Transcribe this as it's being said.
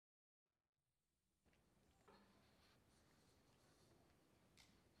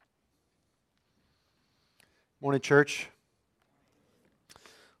Morning, church.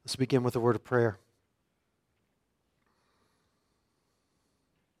 Let's begin with a word of prayer.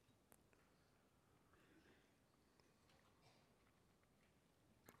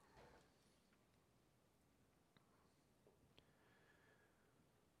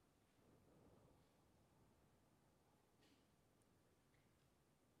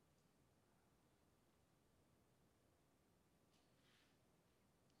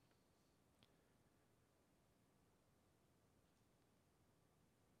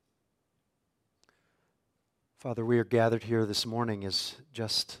 Father, we are gathered here this morning as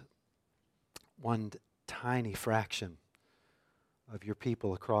just one tiny fraction of your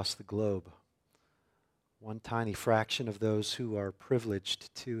people across the globe. One tiny fraction of those who are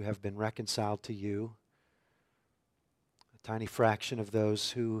privileged to have been reconciled to you. A tiny fraction of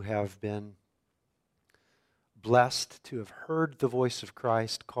those who have been blessed to have heard the voice of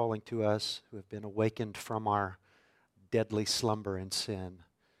Christ calling to us, who have been awakened from our deadly slumber in sin,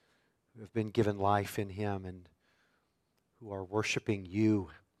 who have been given life in Him, and who are worshiping you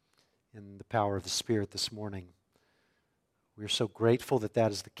in the power of the Spirit this morning. We're so grateful that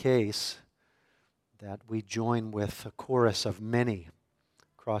that is the case, that we join with a chorus of many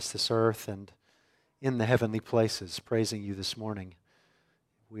across this earth and in the heavenly places praising you this morning.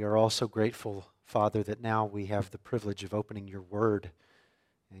 We are also grateful, Father, that now we have the privilege of opening your word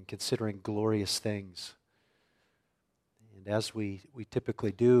and considering glorious things. And as we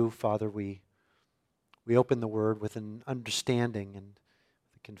typically do, Father, we open the Word with an understanding and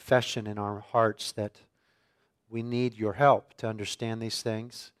a confession in our hearts that we need your help to understand these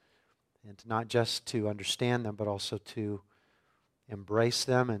things, and not just to understand them, but also to embrace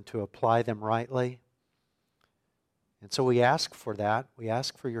them and to apply them rightly. And so we ask for that. We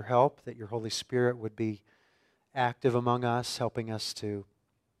ask for your help, that your Holy Spirit would be active among us, helping us to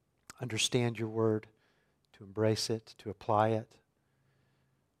understand your Word, to embrace it, to apply it.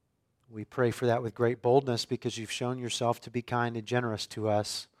 We pray for that with great boldness because you've shown yourself to be kind and generous to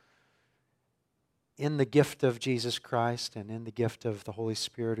us in the gift of Jesus Christ and in the gift of the Holy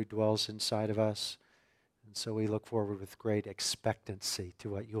Spirit who dwells inside of us. And so we look forward with great expectancy to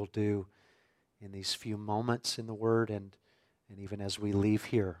what you'll do in these few moments in the Word and even as we leave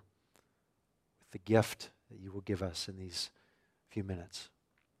here with the gift that you will give us in these few minutes.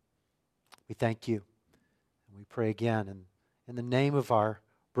 We thank you and we pray again in the name of our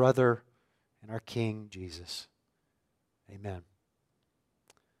brother and our King, Jesus. Amen.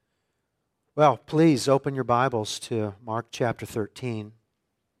 Well, please open your Bibles to Mark chapter 13.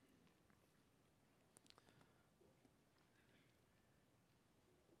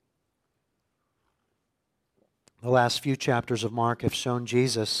 The last few chapters of Mark have shown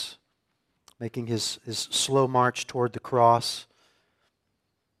Jesus making his slow march toward the cross.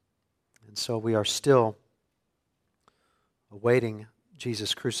 And so we are still awaiting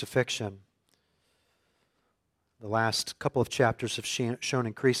Jesus' crucifixion. The last couple of chapters have shown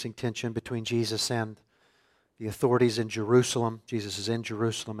increasing tension between Jesus and the authorities in Jerusalem. Jesus is in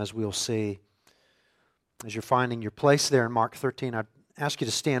Jerusalem, as we'll see. As you're finding your place there in Mark 13, I'd ask you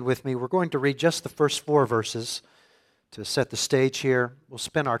to stand with me. We're going to read just the first 4 verses to set the stage here. We'll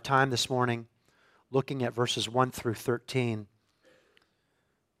spend our time this morning looking at verses 1 through 13.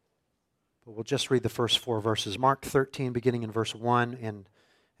 But we'll just read the first 4 verses. Mark 13, beginning in verse 1 and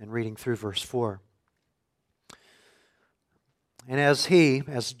reading through verse 4. And as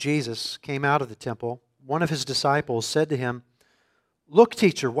Jesus, came out of the temple, one of his disciples said to him, "Look,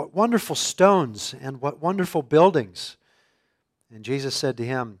 teacher, what wonderful stones and what wonderful buildings." And Jesus said to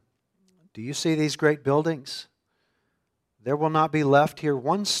him, "Do you see these great buildings? There will not be left here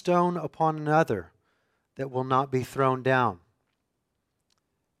one stone upon another that will not be thrown down."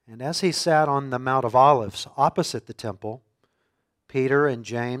 And as he sat on the Mount of Olives opposite the temple, Peter and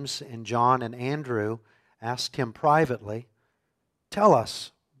James and John and Andrew asked him privately, "Tell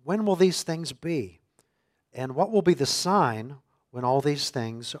us, when will these things be? And what will be the sign when all these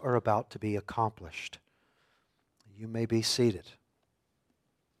things are about to be accomplished?" You may be seated.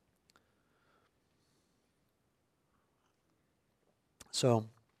 So,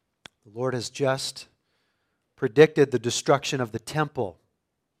 the Lord has just predicted the destruction of the temple.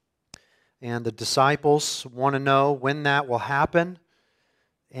 And the disciples want to know when that will happen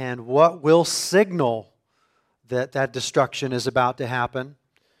and what will signal that destruction is about to happen.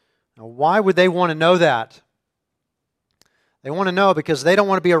 Now, why would they want to know that? They want to know because they don't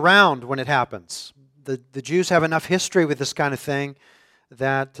want to be around when it happens. The Jews have enough history with this kind of thing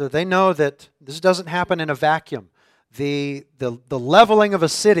that they know that this doesn't happen in a vacuum. The leveling of a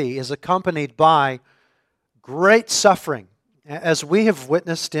city is accompanied by great suffering, as we have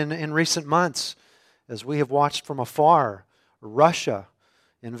witnessed in recent months. as we have watched from afar Russia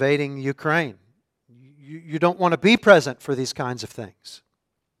invading Ukraine. You don't want to be present for these kinds of things.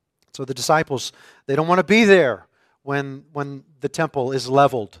 So the disciples, they don't want to be there when the temple is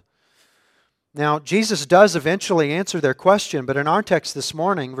leveled. Now, Jesus does eventually answer their question, but in our text this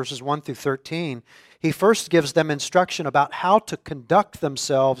morning, verses 1 through 13, He first gives them instruction about how to conduct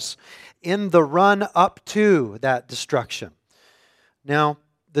themselves in the run up to that destruction. Now,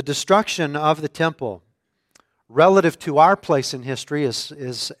 the destruction of the temple, relative to our place in history,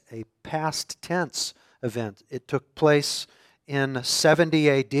 is a past tense event. It took place in 70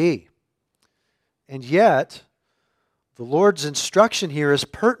 AD. And yet, the Lord's instruction here is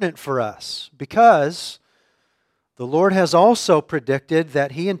pertinent for us because the Lord has also predicted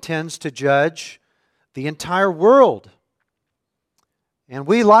that He intends to judge the entire world. And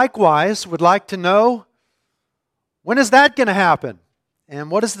we likewise would like to know, when is that going to happen? And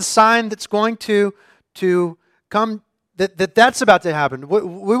what is the sign that's going to come, that's about to happen?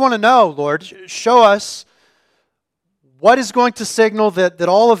 We want to know, Lord. Show us what is going to signal that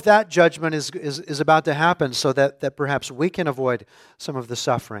all of that judgment is about to happen so that perhaps we can avoid some of the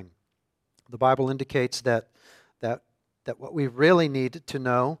suffering. The Bible indicates that what we really need to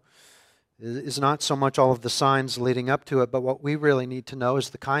know is not so much all of the signs leading up to it, but what we really need to know is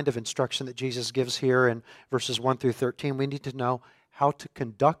the kind of instruction that Jesus gives here in verses 1 through 13. We need to know how to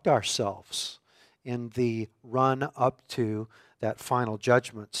conduct ourselves in the run up to that final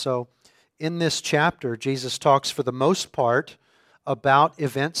judgment. So, in this chapter, Jesus talks for the most part about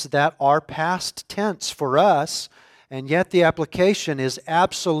events that are past tense for us, and yet the application is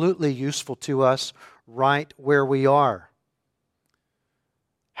absolutely useful to us right where we are.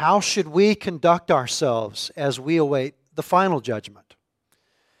 How should we conduct ourselves as we await the final judgment?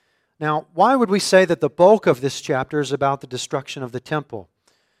 Now, why would we say that the bulk of this chapter is about the destruction of the temple?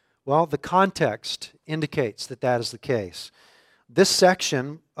 Well, the context indicates that is the case. This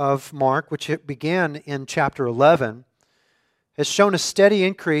section of Mark, which began in chapter 11, has shown a steady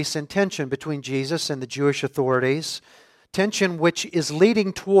increase in tension between Jesus and the Jewish authorities, tension which is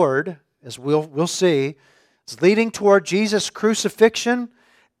leading toward, as we'll see, is leading toward Jesus' crucifixion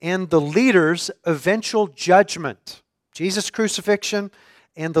and the leaders' eventual judgment. Jesus' crucifixion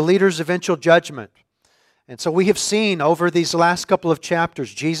and the leaders' eventual judgment. And so we have seen over these last couple of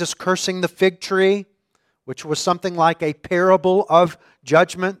chapters, Jesus cursing the fig tree, which was something like a parable of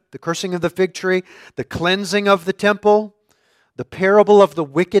judgment, the cursing of the fig tree, the cleansing of the temple, the parable of the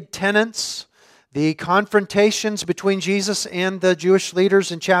wicked tenants, the confrontations between Jesus and the Jewish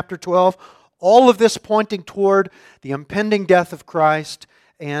leaders in chapter 12, all of this pointing toward the impending death of Christ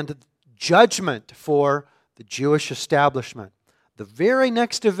and judgment for the Jewish establishment. The very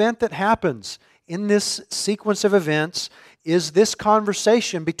next event that happens in this sequence of events is this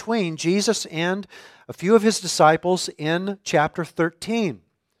conversation between Jesus and a few of His disciples in chapter 13.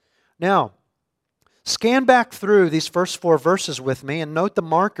 Now, scan back through these first 4 verses with me and note the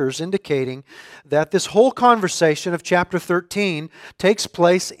markers indicating that this whole conversation of chapter 13 takes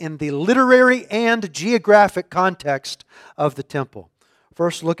place in the literary and geographic context of the temple.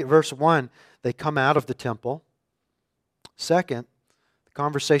 First, look at verse 1. They come out of the temple. Second, the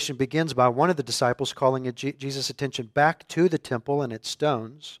conversation begins by one of the disciples calling Jesus' attention back to the temple and its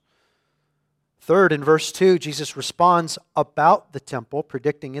stones. Third, in verse 2, Jesus responds about the temple,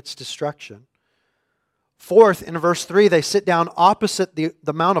 predicting its destruction. Fourth, in verse 3, they sit down opposite the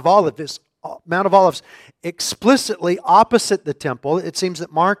Mount of Olives, explicitly opposite the temple. It seems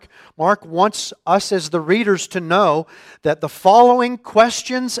that Mark wants us as the readers to know that the following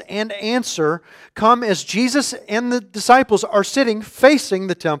questions and answer come as Jesus and the disciples are sitting facing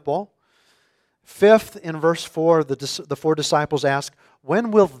the temple. Fifth, in verse 4, the 4 disciples ask,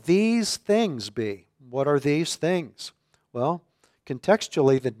 when will these things be? What are these things? Well,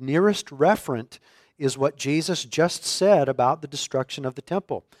 contextually, the nearest referent is what Jesus just said about the destruction of the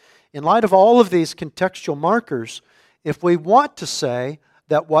temple. In light of all of these contextual markers, if we want to say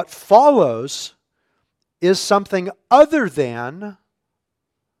that what follows is something other than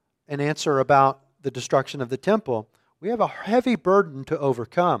an answer about the destruction of the temple, we have a heavy burden to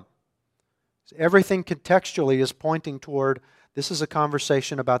overcome. Everything contextually is pointing toward this is a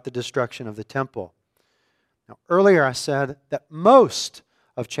conversation about the destruction of the temple. Now, earlier I said that most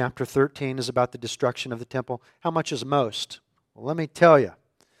of chapter 13 is about the destruction of the temple. How much is most? Well, let me tell you.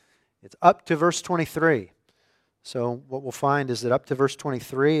 It's up to verse 23. So what we'll find is that up to verse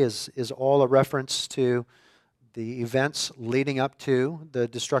 23 is all a reference to the events leading up to the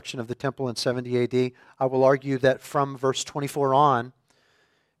destruction of the temple in 70 AD. I will argue that from verse 24 on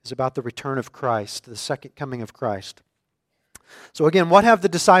is about the return of Christ, the second coming of Christ. So again, what have the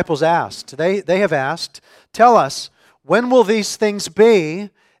disciples asked? They have asked, tell us, when will these things be,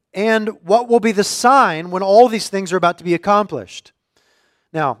 and what will be the sign when all these things are about to be accomplished?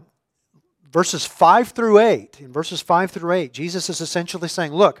 Now, verses 5 through 8, in verses 5 through 8, Jesus is essentially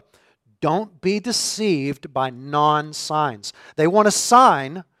saying, look, don't be deceived by non-signs. They want a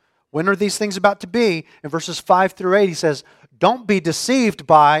sign. When are these things about to be? In verses 5 through 8, he says, don't be deceived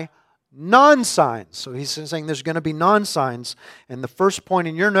by non-signs. So he's saying there's going to be non-signs. And the first point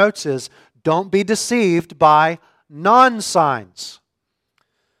in your notes is, don't be deceived by non-signs.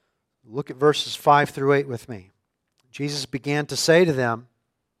 Look at verses 5 through 8 with me. Jesus began to say to them,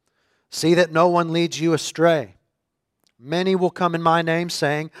 see that no one leads you astray. Many will come in my name,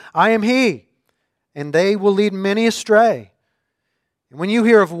 saying, I am He, and they will lead many astray. And when you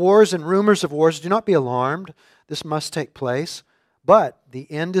hear of wars and rumors of wars, do not be alarmed. This must take place, but the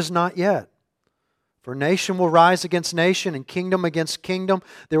end is not yet. For nation will rise against nation, and kingdom against kingdom.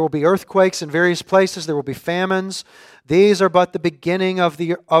 There will be earthquakes in various places. There will be famines. These are but the beginning of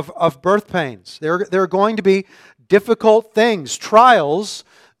birth pains. There are going to be difficult things, trials.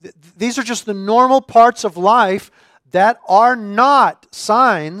 These are just the normal parts of life that are not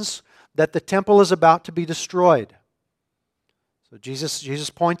signs that the temple is about to be destroyed. So Jesus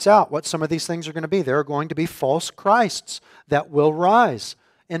points out what some of these things are going to be. There are going to be false Christs that will rise,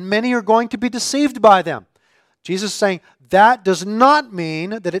 and many are going to be deceived by them. Jesus is saying that does not mean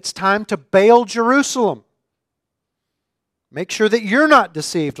that it's time to bail Jerusalem. Make sure that you're not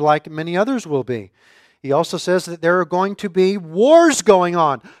deceived like many others will be. He also says that there are going to be wars going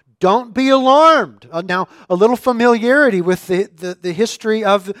on. Don't be alarmed. Now, a little familiarity with the history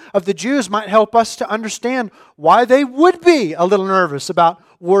of the Jews might help us to understand why they would be a little nervous about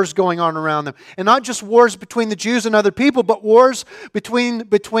wars going on around them. And not just wars between the Jews and other people, but wars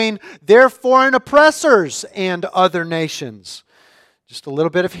between their foreign oppressors and other nations. Just a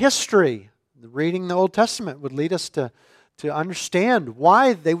little bit of history. Reading the Old Testament would lead us to understand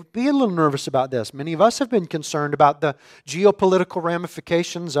why they would be a little nervous about this. Many of us have been concerned about the geopolitical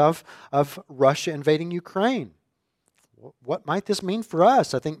ramifications of Russia invading Ukraine. What might this mean for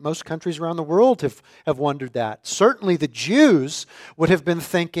us? I think most countries around the world have wondered that. Certainly the Jews would have been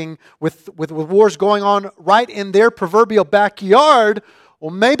thinking, with wars going on right in their proverbial backyard, well,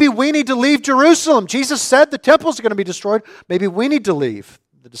 maybe we need to leave Jerusalem. Jesus said the temple's going to be destroyed. Maybe we need to leave.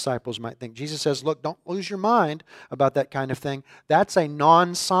 The disciples might think. Jesus says, look, don't lose your mind about that kind of thing. That's a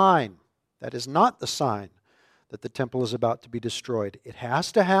non-sign. That is not the sign that the temple is about to be destroyed. It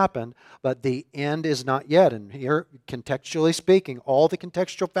has to happen, but the end is not yet. And here, contextually speaking, all the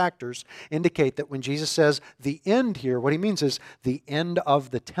contextual factors indicate that when Jesus says the end here, what he means is the end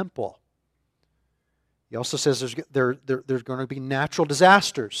of the temple. He also says there's going to be natural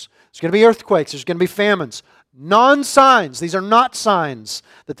disasters. There's going to be earthquakes. There's going to be famines. Non-signs. These are not signs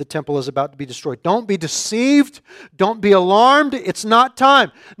that the temple is about to be destroyed. Don't be deceived. Don't be alarmed. It's not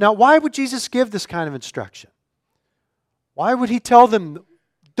time. Now, why would Jesus give this kind of instruction? Why would he tell them,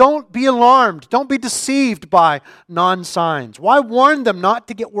 don't be alarmed. Don't be deceived by non-signs? Why warn them not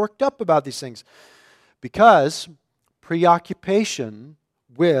to get worked up about these things? Because preoccupation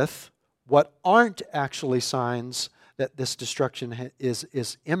with what aren't actually signs that this destruction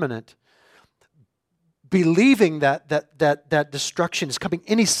is imminent, believing that destruction is coming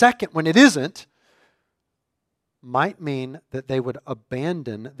any second when it isn't, might mean that they would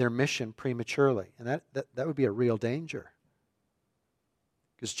abandon their mission prematurely. And that would be a real danger.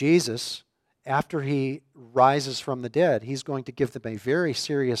 Because Jesus, after he rises from the dead, he's going to give them a very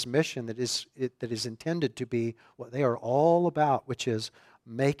serious mission that is intended to be what they are all about, which is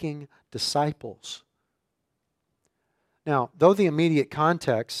making disciples. Now, though the immediate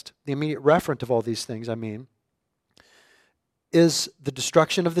context, the immediate referent of all these things, is the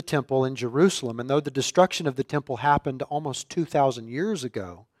destruction of the temple in Jerusalem, and though the destruction of the temple happened almost 2,000 years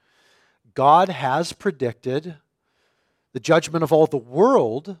ago, God has predicted the judgment of all the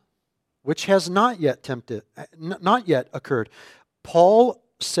world, which has not yet occurred. Paul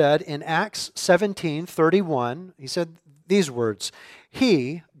said in Acts 17:31, he said these words,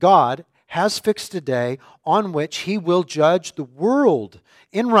 He, God, has fixed a day on which He will judge the world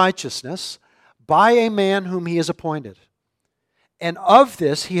in righteousness by a man whom He has appointed. And of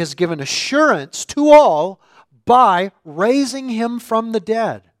this He has given assurance to all by raising Him from the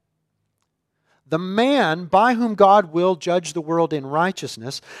dead. The man by whom God will judge the world in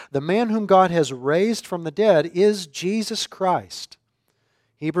righteousness, the man whom God has raised from the dead, is Jesus Christ.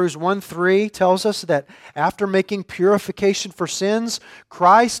 Hebrews 1:3 tells us that after making purification for sins,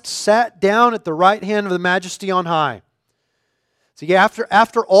 Christ sat down at the right hand of the Majesty on high. See,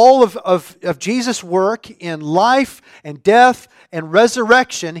 after all of Jesus' work in life and death and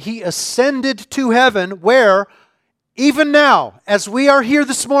resurrection, He ascended to heaven where, even now, as we are here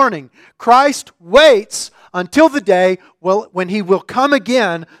this morning, Christ waits until the day when He will come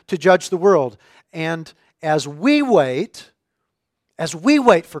again to judge the world. And as we wait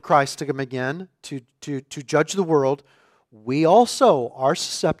for Christ to come again to judge the world, we also are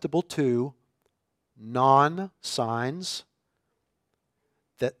susceptible to non-signs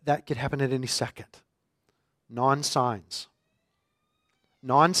that could happen at any second. Non-signs.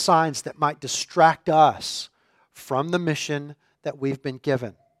 Non-signs that might distract us from the mission that we've been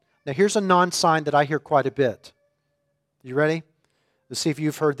given. Now here's a non-sign that I hear quite a bit. You ready? Let's see if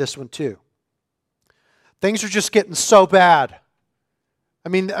you've heard this one too. Things are just getting so bad. I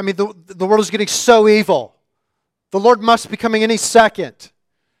mean, the world is getting so evil. The Lord must be coming any second.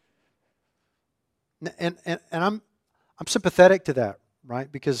 And I'm sympathetic to that,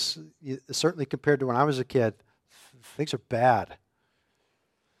 right? Because certainly compared to when I was a kid, things are bad.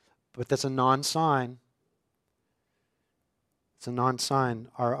 But that's a non-sign. It's a non-sign.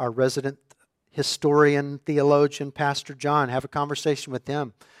 Our resident historian, theologian, Pastor John, have a conversation with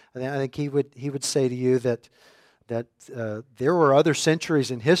him. I think he would say to you that there were other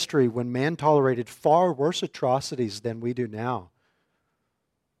centuries in history when man tolerated far worse atrocities than we do now.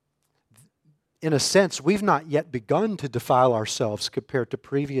 In a sense, we've not yet begun to defile ourselves compared to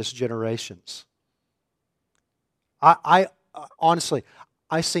previous generations. I honestly,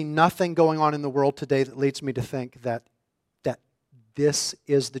 I see nothing going on in the world today that leads me to think that this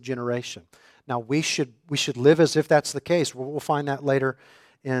is the generation. Now, we should live as if that's the case. We'll find that later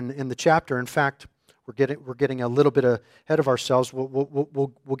in the chapter. In fact, we're getting a little bit ahead of ourselves.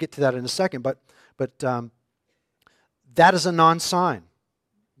 We'll get to that in a second. But that is a non-sign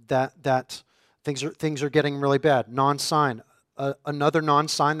that things are getting really bad. Non-sign. Another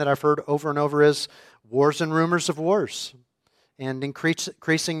non-sign that I've heard over and over is wars and rumors of wars and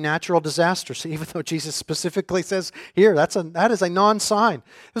increasing natural disasters. Even though Jesus specifically says here, that is a non-sign.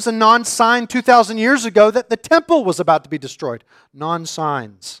 It was a non-sign 2,000 years ago that the temple was about to be destroyed.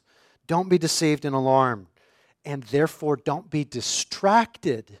 Non-signs. Don't be deceived and alarmed. And therefore, don't be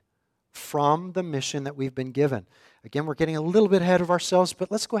distracted from the mission that we've been given. Again, we're getting a little bit ahead of ourselves, but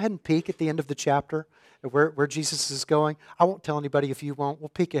let's go ahead and peek at the end of the chapter at where Jesus is going. I won't tell anybody if you won't. We'll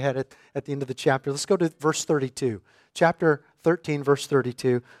peek ahead at the end of the chapter. Let's go to verse 32. Chapter 13, verse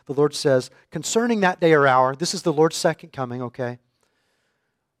 32. The Lord says, concerning that day or hour, this is the Lord's second coming, okay?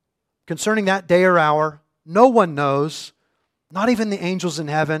 Concerning that day or hour, no one knows, not even the angels in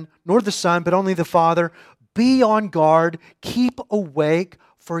heaven, nor the Son, but only the Father. Be on guard, keep awake,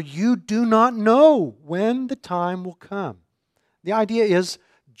 for you do not know when the time will come. The idea is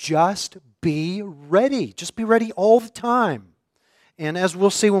just be ready. Just be ready all the time. And as we'll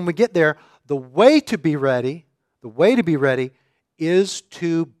see when we get there, the way to be ready is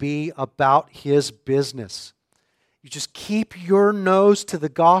to be about His business. You just keep your nose to the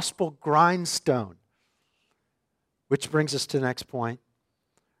gospel grindstone. Which brings us to the next point.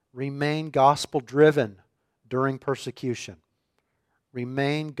 Remain gospel-driven during persecution.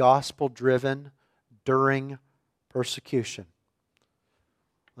 Remain gospel-driven during persecution.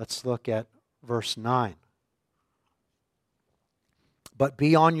 Let's look at verse 9. But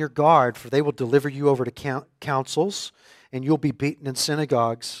be on your guard, for they will deliver you over to councils, and you'll be beaten in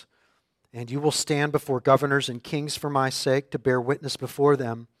synagogues, and you will stand before governors and kings for my sake to bear witness before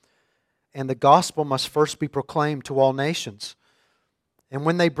them. And the gospel must first be proclaimed to all nations. And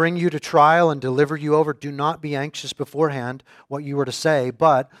when they bring you to trial and deliver you over, do not be anxious beforehand what you are to say,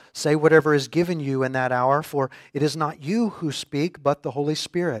 but say whatever is given you in that hour, for it is not you who speak, but the Holy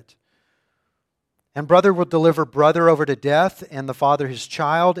Spirit. And brother will deliver brother over to death, and the father his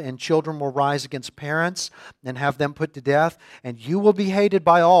child, and children will rise against parents and have them put to death. And you will be hated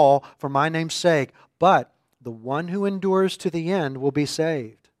by all for my name's sake, but the one who endures to the end will be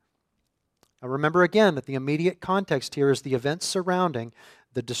saved. Now remember again that the immediate context here is the events surrounding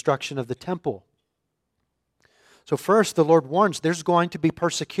the destruction of the temple. So first, the Lord warns there's going to be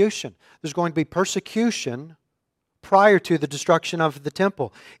persecution. There's going to be persecution prior to the destruction of the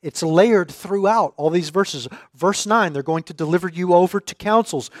temple. It's layered throughout all these verses. Verse 9, they're going to deliver you over to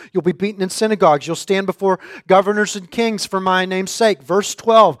councils. You'll be beaten in synagogues. You'll stand before governors and kings for my name's sake. Verse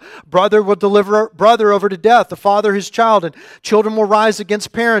 12, brother will deliver brother over to death, the father his child, and children will rise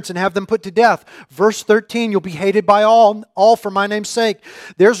against parents and have them put to death. Verse 13, you'll be hated by all for my name's sake.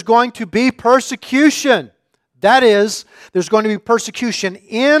 There's going to be persecution. That is, there's going to be persecution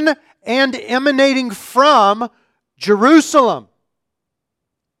in and emanating from Jerusalem.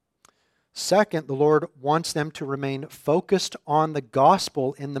 Second, the Lord wants them to remain focused on the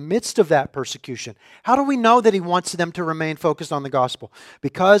gospel in the midst of that persecution. How do we know that He wants them to remain focused on the gospel?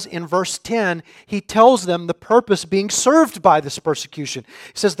 Because in verse 10, He tells them the purpose being served by this persecution.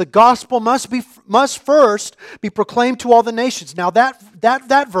 He says the gospel must first be proclaimed to all the nations. Now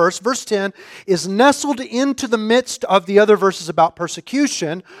that verse 10, is nestled into the midst of the other verses about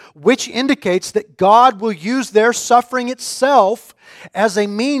persecution, which indicates that God will use their suffering itself as a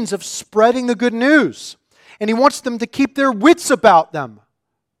means of spreading the good news. And He wants them to keep their wits about them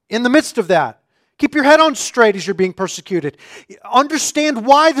in the midst of that. Keep your head on straight as you're being persecuted. Understand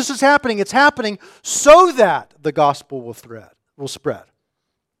why this is happening. It's happening so that the gospel will spread.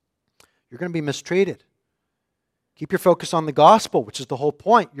 You're going to be mistreated. Keep your focus on the gospel, which is the whole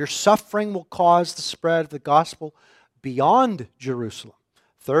point. Your suffering will cause the spread of the gospel beyond Jerusalem.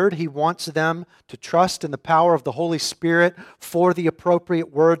 Third, He wants them to trust in the power of the Holy Spirit for the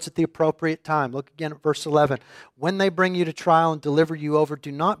appropriate words at the appropriate time. Look again at verse 11. When they bring you to trial and deliver you over,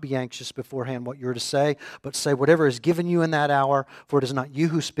 do not be anxious beforehand what you are to say, but say whatever is given you in that hour, for it is not you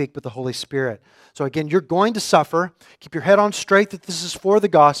who speak, but the Holy Spirit. So again, you're going to suffer. Keep your head on straight that this is for the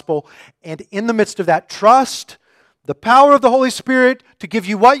gospel. And in the midst of that, trust the power of the Holy Spirit to give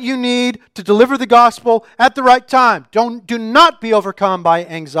you what you need to deliver the gospel at the right time. Do not be overcome by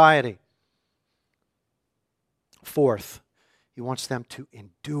anxiety. Fourth, He wants them to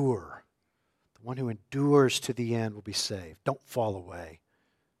endure. The one who endures to the end will be saved. Don't fall away.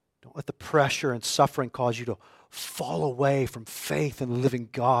 Don't let the pressure and suffering cause you to fall away from faith in the living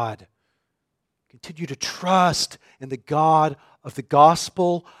God. Continue to trust in the God of the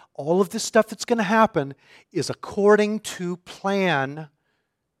gospel. All of this stuff that's going to happen is according to plan.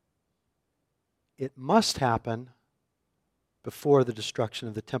 It must happen before the destruction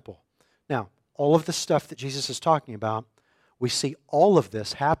of the temple. Now, all of the stuff that Jesus is talking about, we see all of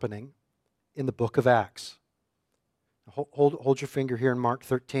this happening in the book of Acts. Hold your finger here in Mark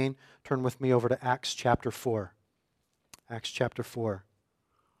 13. Turn with me over to Acts chapter 4. Acts chapter 4.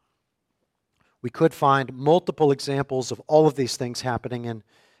 We could find multiple examples of all of these things happening in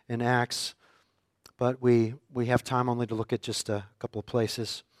Acts, but we have time only to look at just a couple of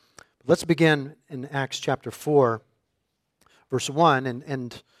places. Let's begin in Acts chapter 4, verse 1.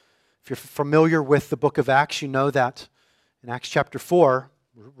 And if you're familiar with the book of Acts, you know that in Acts chapter 4,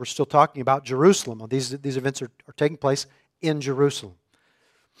 we're still talking about Jerusalem. Well, these events are taking place in Jerusalem.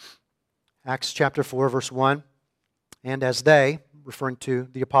 Acts chapter 4, verse 1. And as they, referring to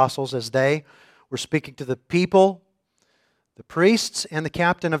the apostles, as they were speaking to the people, the priests and the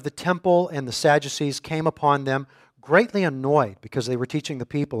captain of the temple and the Sadducees came upon them, greatly annoyed because they were teaching the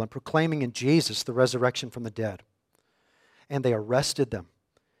people and proclaiming in Jesus the resurrection from the dead. And they arrested them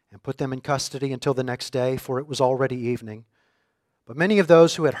and put them in custody until the next day, for it was already evening. But many of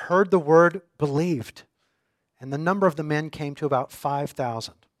those who had heard the word believed, and the number of the men came to about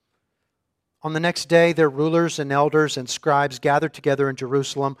 5,000. On the next day, their rulers and elders and scribes gathered together in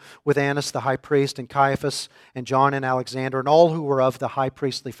Jerusalem with Annas the high priest and Caiaphas and John and Alexander and all who were of the high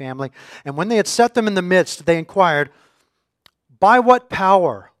priestly family. And when they had set them in the midst, they inquired, "By what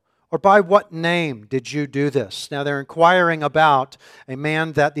power or by what name did you do this?" Now they're inquiring about a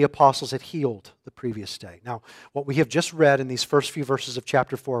man that the apostles had healed the previous day. Now, what we have just read in these first few verses of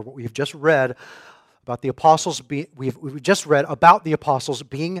chapter 4, what we have just read about the apostles, we've just read about the apostles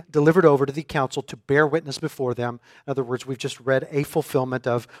being delivered over to the council to bear witness before them. In other words, we've just read a fulfillment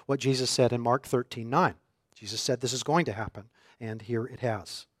of what Jesus said in Mark 13:9. Jesus said this is going to happen, and here it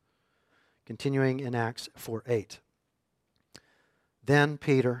has. Continuing in Acts 4:8. Then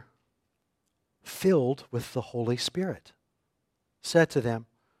Peter, filled with the Holy Spirit, said to them,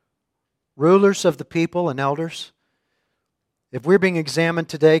 "Rulers of the people and elders, if we're being examined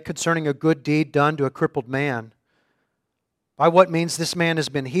today concerning a good deed done to a crippled man, by what means this man has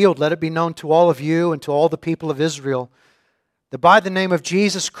been healed, let it be known to all of you and to all the people of Israel that by the name of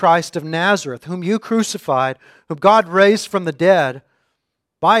Jesus Christ of Nazareth, whom you crucified, whom God raised from the dead,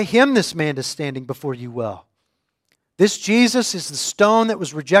 by Him this man is standing before you well. This Jesus is the stone that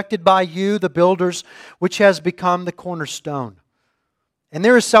was rejected by you, the builders, which has become the cornerstone. And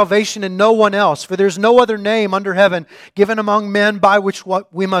there is salvation in no one else, for there is no other name under heaven given among men by which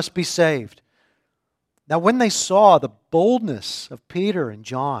we must be saved." Now when they saw the boldness of Peter and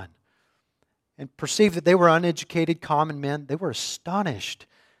John and perceived that they were uneducated common men, they were astonished,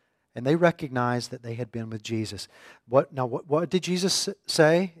 and they recognized that they had been with Jesus. What did Jesus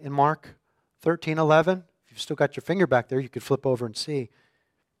say in Mark 13:11? If you've still got your finger back there, you could flip over and see.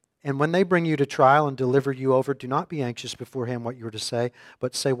 "And when they bring you to trial and deliver you over, do not be anxious beforehand what you are to say,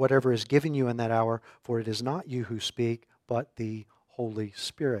 but say whatever is given you in that hour, for it is not you who speak, but the Holy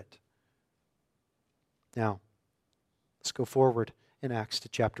Spirit." Now, let's go forward in Acts to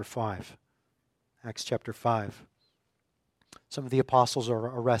chapter 5. Acts chapter 5. Some of the apostles are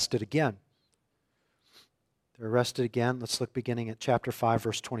arrested again. They're arrested again. Let's look beginning at chapter 5,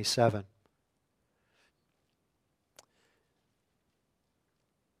 verse 27.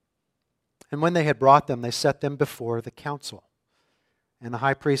 And when they had brought them, they set them before the council. And the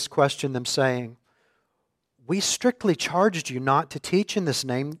high priest questioned them, saying, "We strictly charged you not to teach in this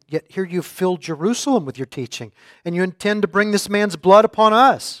name, yet here you've filled Jerusalem with your teaching, and you intend to bring this man's blood upon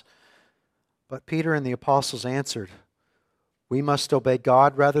us." But Peter and the apostles answered, "We must obey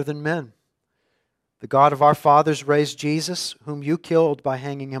God rather than men. The God of our fathers raised Jesus, whom you killed by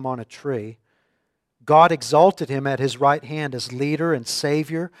hanging him on a tree. God exalted him at his right hand as leader and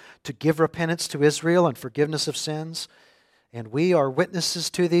Savior to give repentance to Israel and forgiveness of sins. And we are witnesses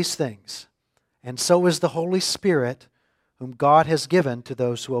to these things. And so is the Holy Spirit, whom God has given to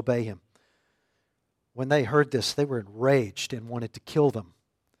those who obey him." When they heard this, they were enraged and wanted to kill them.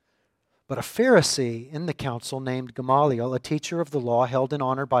 But a Pharisee in the council named Gamaliel, a teacher of the law held in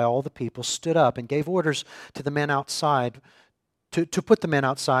honor by all the people, stood up and gave orders to the men outside, to put the men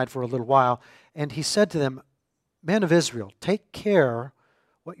outside for a little while. And he said to them, "Men of Israel, take care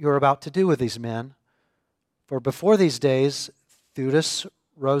what you're about to do with these men. For before these days, Theudas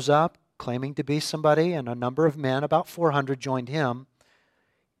rose up, claiming to be somebody, and a number of men, about 400, joined him.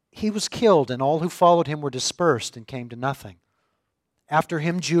 He was killed, and all who followed him were dispersed and came to nothing. After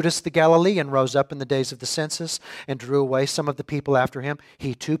him, Judas the Galilean rose up in the days of the census and drew away some of the people after him.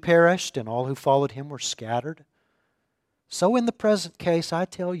 He too perished, and all who followed him were scattered. So in the present case, I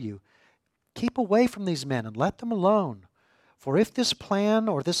tell you, keep away from these men and let them alone. For if this plan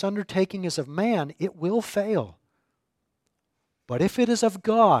or this undertaking is of man, it will fail. But if it is of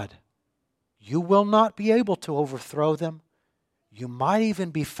God, you will not be able to overthrow them. You might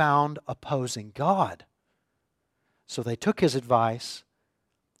even be found opposing God." So they took his advice,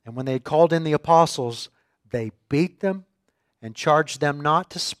 and when they had called in the apostles, they beat them and charged them not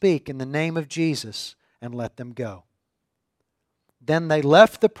to speak in the name of Jesus, and let them go. Then they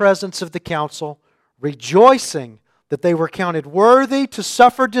left the presence of the council, rejoicing that they were counted worthy to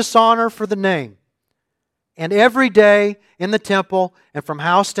suffer dishonor for the name. And every day in the temple and from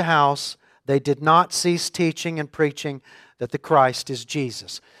house to house, they did not cease teaching and preaching that the Christ is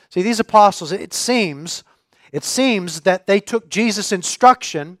Jesus. See, these apostles, it seems that they took Jesus'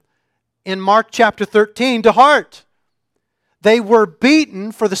 instruction in Mark chapter 13 to heart. They were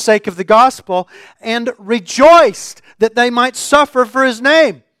beaten for the sake of the gospel and rejoiced that they might suffer for His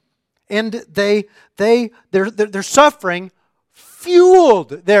name. And their suffering fueled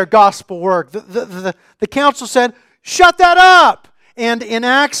their gospel work. The council said, "Shut that up!" And in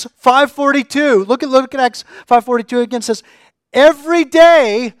Acts 5:42, look at Acts 5:42 again, it says, "Every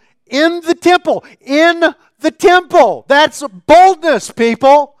day in the temple," that's boldness,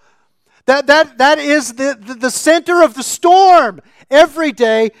 people. That is the center of the storm. Every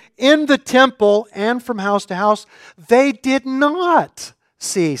day in the temple and from house to house, they did not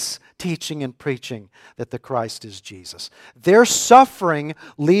cease teaching and preaching that the Christ is Jesus. Their suffering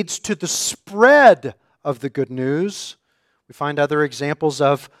leads to the spread of the good news. We find other examples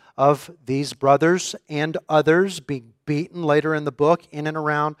of these brothers and others being beaten later in the book in and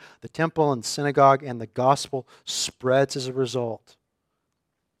around the temple and synagogue, and the gospel spreads as a result.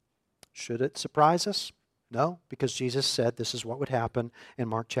 Should it surprise us? No, because Jesus said this is what would happen in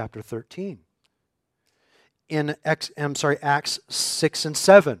Mark chapter 13. In Acts 6 and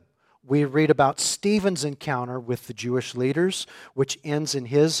 7, we read about Stephen's encounter with the Jewish leaders, which ends in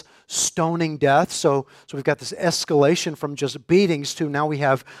his stoning death. So we've got this escalation from just beatings to now we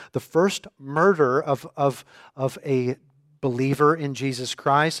have the first murder of a believer in Jesus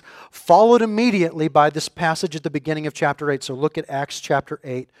Christ, followed immediately by this passage at the beginning of chapter 8. So look at Acts chapter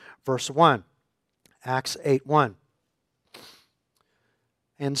 8, verse 1. Acts 8:1.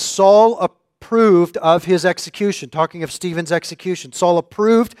 "And Saul approved of his execution," talking of Stephen's execution. "Saul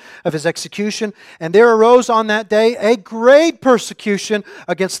approved of his execution, and there arose on that day a great persecution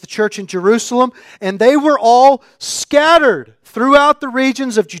against the church in Jerusalem, and they were all scattered throughout the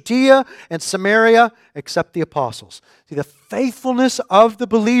regions of Judea and Samaria, except the apostles." See, the faithfulness of the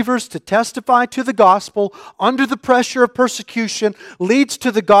believers to testify to the gospel under the pressure of persecution leads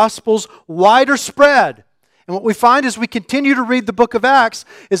to the gospel's wider spread. And what we find as we continue to read the book of Acts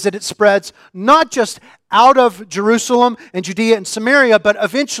is that it spreads not just out of Jerusalem and Judea and Samaria, but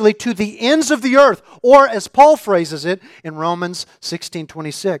eventually to the ends of the earth. Or as Paul phrases it in Romans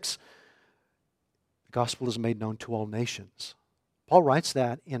 16:26, the gospel is made known to all nations. Paul writes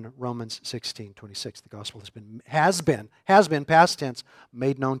that in Romans 16:26. The gospel has been past tense,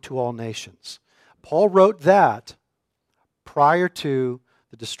 made known to all nations. Paul wrote that prior to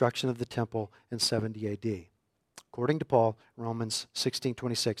the destruction of the temple in 70 AD. According to Paul, Romans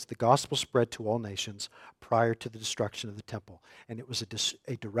 16:26, the gospel spread to all nations prior to the destruction of the temple. And it was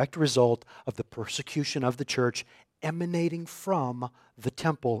a direct result of the persecution of the church emanating from the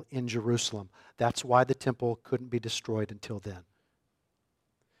temple in Jerusalem. That's why the temple couldn't be destroyed until then. In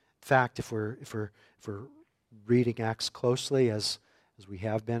fact, if we're reading Acts closely, as we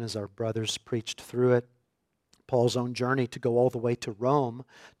have been, as our brothers preached through it, Paul's own journey to go all the way to Rome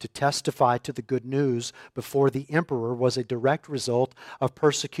to testify to the good news before the emperor was a direct result of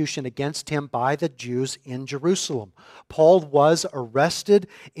persecution against him by the Jews in Jerusalem. Paul was arrested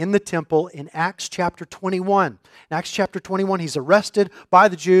in the temple in Acts chapter 21. In Acts chapter 21, he's arrested by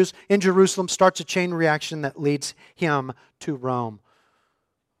the Jews in Jerusalem, starts a chain reaction that leads him to Rome,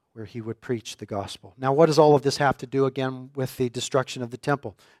 where he would preach the gospel. Now, what does all of this have to do again with the destruction of the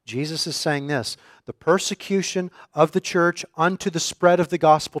temple? Jesus is saying this: the persecution of the church unto the spread of the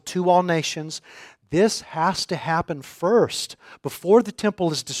gospel to all nations, this has to happen first before the temple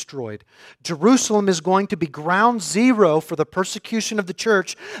is destroyed. Jerusalem is going to be ground zero for the persecution of the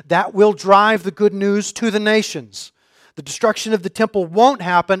church that will drive the good news to the nations. The destruction of the temple won't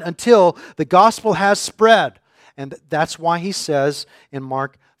happen until the gospel has spread. And that's why he says in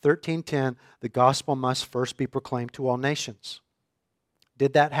Mark 13:10, the gospel must first be proclaimed to all nations.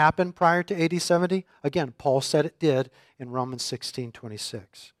 Did that happen prior to AD 70? Again, Paul said it did in Romans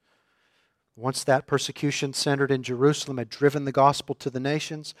 16:26. Once that persecution centered in Jerusalem had driven the gospel to the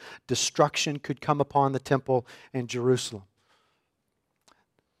nations, destruction could come upon the temple in Jerusalem.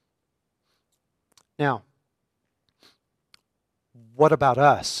 Now, what about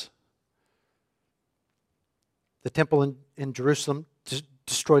us? The temple in Jerusalem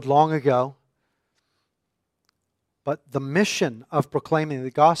destroyed long ago, but the mission of proclaiming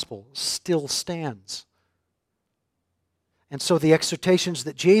the gospel still stands. And so the exhortations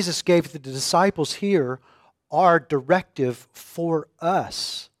that Jesus gave to the disciples here are directive for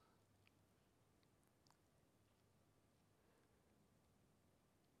us.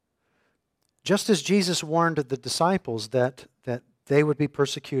 Just as Jesus warned the disciples that they would be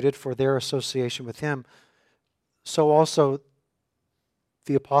persecuted for their association with Him, so also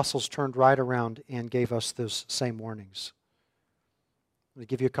the apostles turned right around and gave us those same warnings. Let me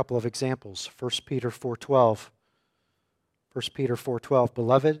give you a couple of examples. 1 Peter 4:12. 1 Peter 4:12.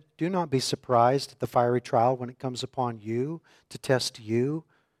 Beloved, do not be surprised at the fiery trial when it comes upon you to test you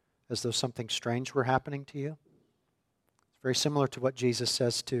as though something strange were happening to you. It's very similar to what Jesus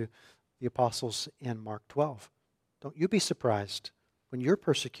says to the apostles in Mark 12. Don't you be surprised when you're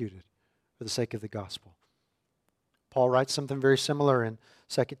persecuted for the sake of the gospel. Paul writes something very similar in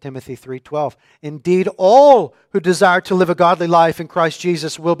 2 Timothy 3:12. Indeed, all who desire to live a godly life in Christ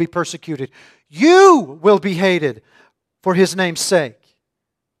Jesus will be persecuted. You will be hated for His name's sake.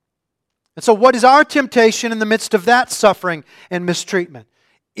 And so what is our temptation in the midst of that suffering and mistreatment?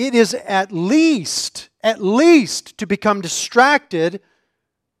 It is at least to become distracted,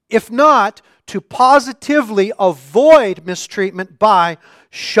 if not to positively avoid mistreatment by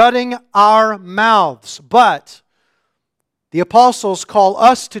shutting our mouths. But the apostles call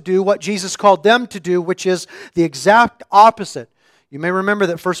us to do what Jesus called them to do, which is the exact opposite. You may remember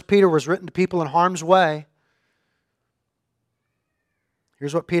that 1 Peter was written to people in harm's way.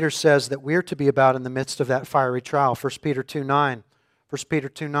 Here's what Peter says that we're to be about in the midst of that fiery trial. 1 Peter 2:9. 1 Peter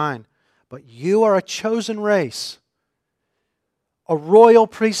 2:9. But you are a chosen race, a royal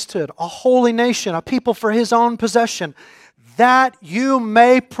priesthood, a holy nation, a people for His own possession, that you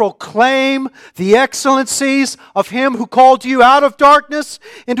may proclaim the excellencies of Him who called you out of darkness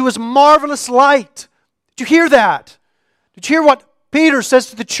into His marvelous light. Did you hear that? Did you hear what Peter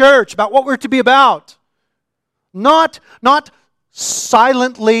says to the church about what we're to be about? Not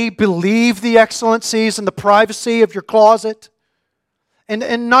silently believe the excellencies in the privacy of your closet,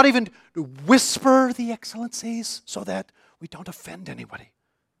 and not even whisper the excellencies so that we don't offend anybody.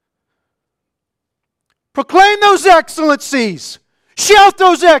 Proclaim those excellencies. Shout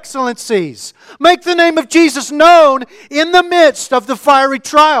those excellencies. Make the name of Jesus known in the midst of the fiery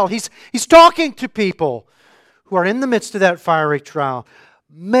trial. He's talking to people who are in the midst of that fiery trial.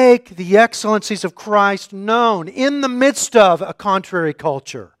 Make the excellencies of Christ known in the midst of a contrary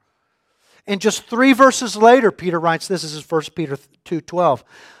culture. And just 3 verses later, Peter writes this. This is 1 Peter 2:12.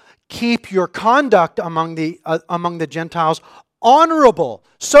 Keep your conduct among the Gentiles honorable,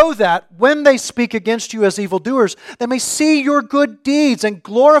 so that when they speak against you as evildoers, they may see your good deeds and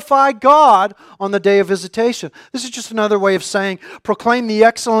glorify God on the day of visitation. This is just another way of saying proclaim the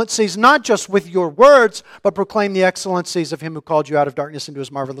excellencies, not just with your words, but proclaim the excellencies of Him who called you out of darkness into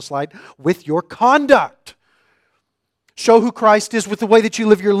His marvelous light with your conduct. Show who Christ is with the way that you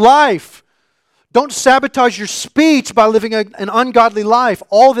live your life. Don't sabotage your speech by living an ungodly life.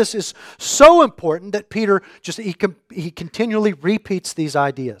 All this is so important that Peter he continually repeats these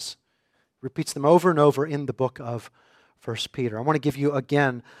ideas. Repeats them over and over in the book of 1 Peter. I want to give you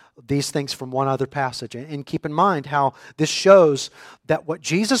again these things from one other passage. And keep in mind how this shows that what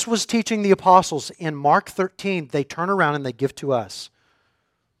Jesus was teaching the apostles in Mark 13, they turn around and they give to us.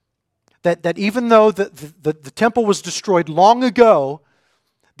 That even though the temple was destroyed long ago,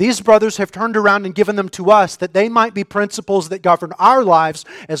 these brothers have turned around and given them to us that they might be principles that govern our lives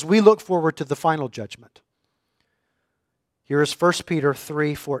as we look forward to the final judgment. Here is 1 Peter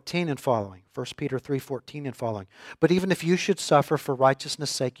 3:14 and following. 1 Peter 3:14 and following. But even if you should suffer for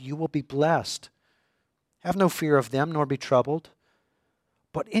righteousness' sake, you will be blessed. Have no fear of them, nor be troubled.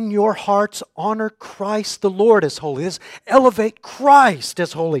 But in your hearts, honor Christ the Lord as holy. Elevate Christ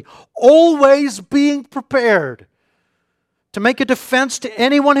as holy. Always being prepared to make a defense to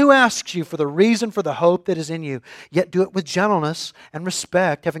anyone who asks you for the reason for the hope that is in you. Yet do it with gentleness and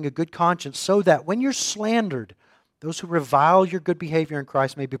respect, having a good conscience, so that when you're slandered, those who revile your good behavior in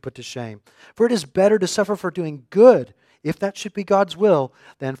Christ may be put to shame. For it is better to suffer for doing good, if that should be God's will,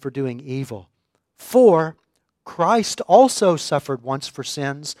 than for doing evil. For Christ also suffered once for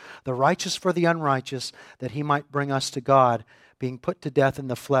sins, the righteous for the unrighteous, that He might bring us to God, being put to death in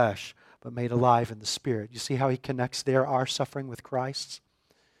the flesh, but made alive in the Spirit. You see how He connects there our suffering with Christ's?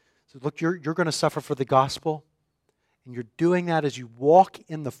 So look, you're going to suffer for the gospel, and you're doing that as you walk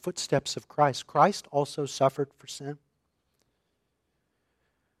in the footsteps of Christ. Christ also suffered for sin.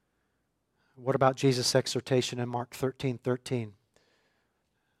 What about Jesus' exhortation in Mark 13:13?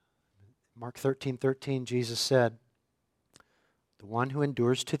 Mark 13:13, Jesus said, "The one who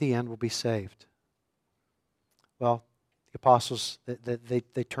endures to the end will be saved." Well, the apostles,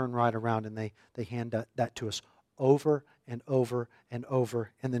 they turn right around and they hand that to us over and over and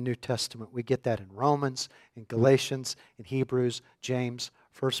over in the New Testament. We get that in Romans, in Galatians, in Hebrews, James,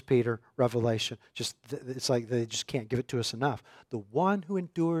 1 Peter, Revelation. It's like they just can't give it to us enough. The one who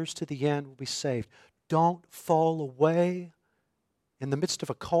endures to the end will be saved. Don't fall away in the midst of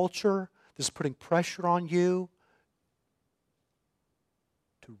a culture that's putting pressure on you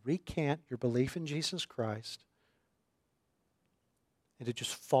to recant your belief in Jesus Christ and to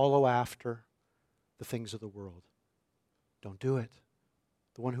just follow after the things of the world. Don't do it.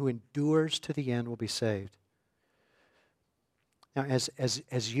 The one who endures to the end will be saved. Now,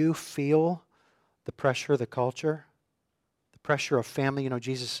 as you feel the pressure of the culture, the pressure of family,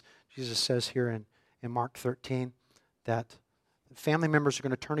 Jesus says here in Mark 13 that family members are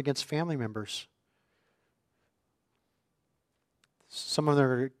going to turn against family members. Some of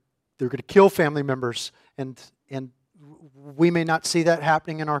them they're going to kill family members, and we may not see that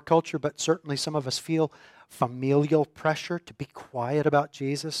happening in our culture, but certainly some of us feel familial pressure to be quiet about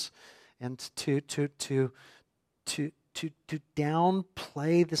Jesus and to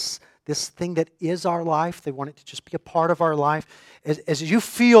downplay this thing that is our life. They want it to just be a part of our life. As you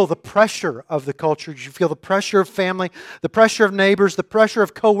feel the pressure of the culture, you feel the pressure of family, the pressure of neighbors, the pressure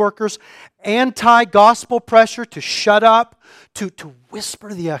of coworkers, anti-gospel pressure to shut up, to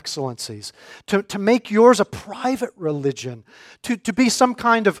whisper the excellencies, to make yours a private religion, to be some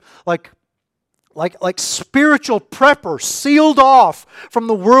kind of like spiritual prepper sealed off from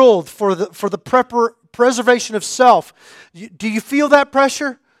the world for the preservation of self. Do you feel that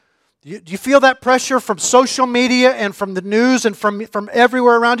pressure? Do you feel that pressure from social media and from the news and from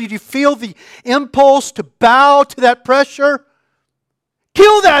everywhere around you? Do you feel the impulse to bow to that pressure?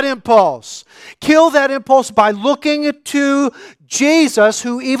 Kill that impulse. Kill that impulse by looking to Jesus,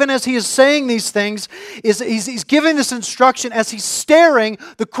 who even as He is saying these things, he's giving this instruction as He's staring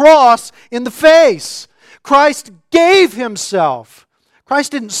the cross in the face. Christ gave Himself.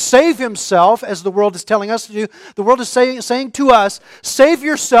 Christ didn't save Himself as the world is telling us to do. The world is saying to us, save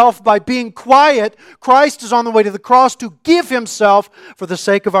yourself by being quiet. Christ is on the way to the cross to give Himself for the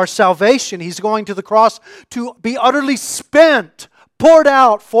sake of our salvation. He's going to the cross to be utterly spent, poured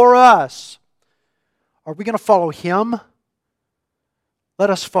out for us. Are we going to follow Him? Let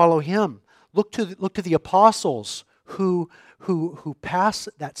us follow Him. Look to the apostles who pass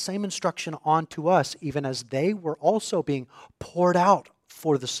that same instruction on to us, even as they were also being poured out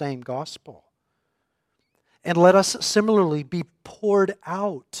for the same gospel. And let us similarly be poured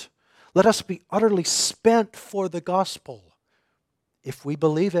out. Let us be utterly spent for the gospel, if we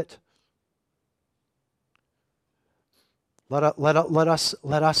believe it. Let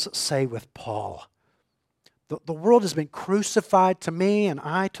us say with Paul, the world has been crucified to me and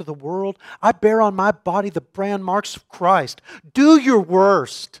I to the world. I bear on my body the brand marks of Christ. Do your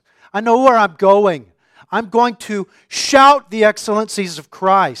worst. I know where I'm going. I'm going to shout the excellencies of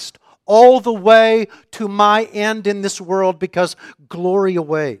Christ all the way to my end in this world because glory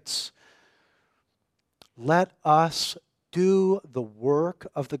awaits. Let us do the work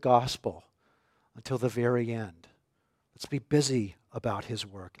of the gospel until the very end. Let's be busy about His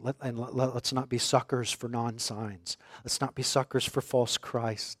work. Let's not be suckers for non-signs. Let's not be suckers for false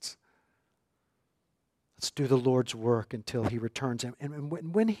Christs. Let's do the Lord's work until He returns.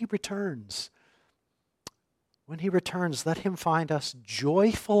 And when He returns, let Him find us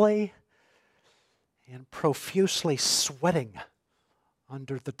joyfully and profusely sweating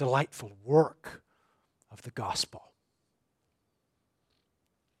under the delightful work of the gospel.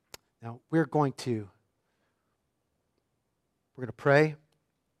 Now, we're going to pray.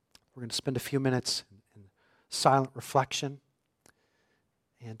 We're going to spend a few minutes in silent reflection.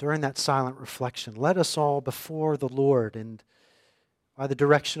 And during that silent reflection, let us all before the Lord and by the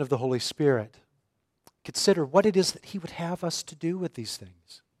direction of the Holy Spirit consider what it is that He would have us to do with these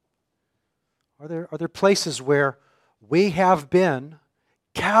things. Are there places where we have been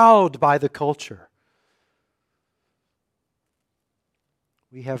cowed by the culture?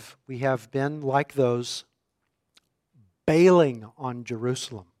 We have been like those bailing on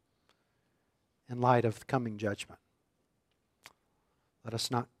Jerusalem in light of the coming judgment. Let us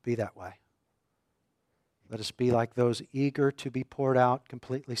not be that way. Let us be like those eager to be poured out,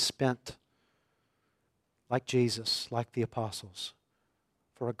 completely spent, like Jesus, like the apostles,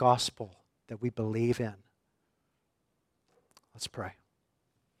 for a gospel that we believe in. Let's pray.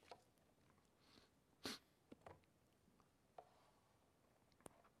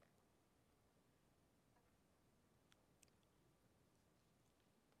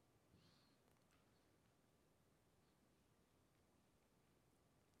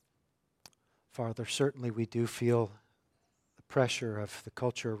 Father, certainly we do feel the pressure of the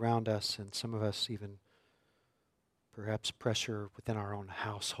culture around us, and some of us even perhaps pressure within our own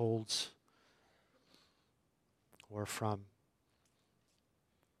households or from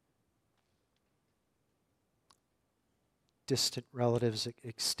distant relatives,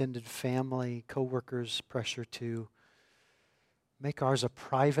 extended family, co-workers, pressure to make ours a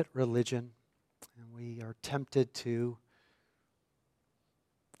private religion, and we're tempted to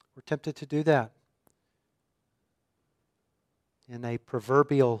do that in a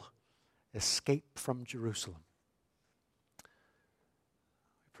proverbial escape from Jerusalem.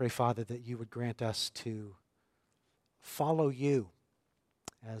 I pray, Father, that you would grant us to follow you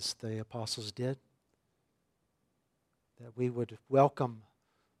as the apostles did, that we would welcome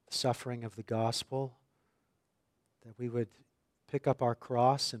the suffering of the gospel, that we would pick up our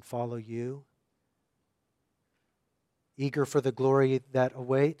cross and follow you, eager for the glory that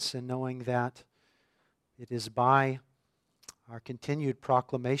awaits and knowing that it is by our continued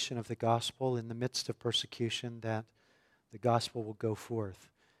proclamation of the gospel in the midst of persecution that the gospel will go forth.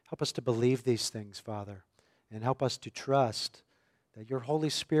 Help us to believe these things, Father, and help us to trust that your Holy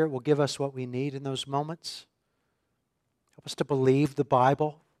Spirit will give us what we need in those moments. Help us to believe the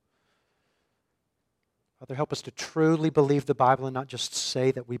Bible. Father, help us to truly believe the Bible and not just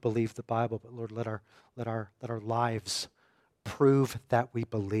say that we believe the Bible, but Lord, let our lives prove that we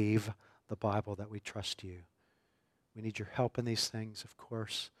believe the Bible, that we trust you. We need your help in these things, of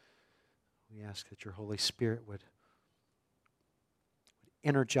course. We ask that your Holy Spirit would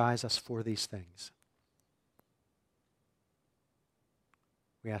energize us for these things.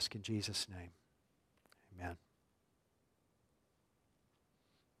 We ask in Jesus' name. Amen.